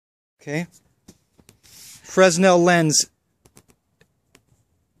Okay. Fresnel lens.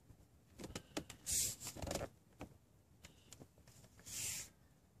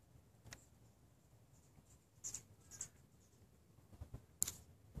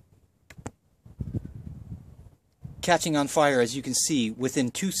 Catching on fire, as you can see,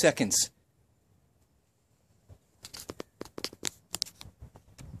 within 2 seconds.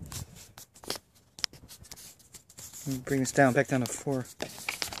 Let me bring this down, back down to 4.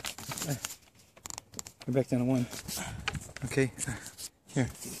 Go back down to 1. Okay, here.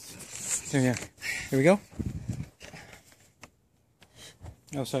 There we are. Here we go.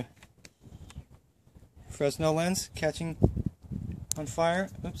 Oh, sorry. Fresnel lens catching on fire.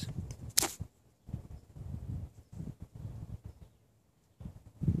 Oops.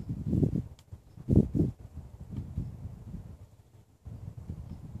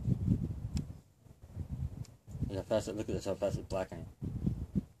 Look at this, how fast it's blackening.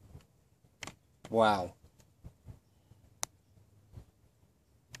 Wow.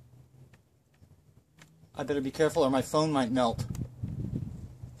 I better be careful or my phone might melt.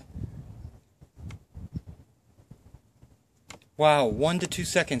 Wow, 1 to 2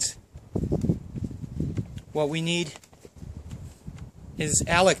 seconds. What we need is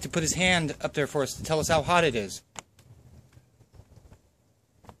Alec to put his hand up there for us to tell us how hot it is.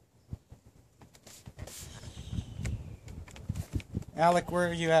 Alec, where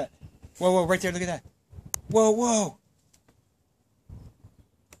are you at? Whoa, whoa, right there, look at that. Whoa, whoa.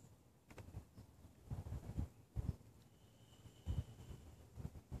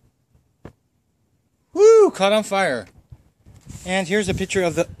 Woo, caught on fire. And here's a picture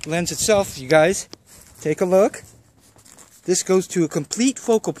of the lens itself, you guys. Take a look. This goes to a complete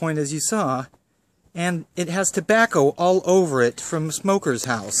focal point, as you saw. And it has tobacco all over it from a smoker's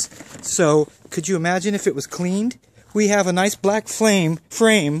house. So, could you imagine if it was cleaned? We have a nice black frame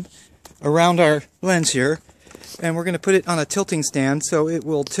around our lens here, and we're going to put it on a tilting stand so it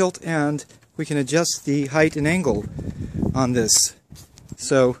will tilt and we can adjust the height and angle on this.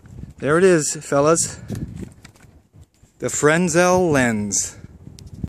 So there it is, fellas, the Fresnel lens.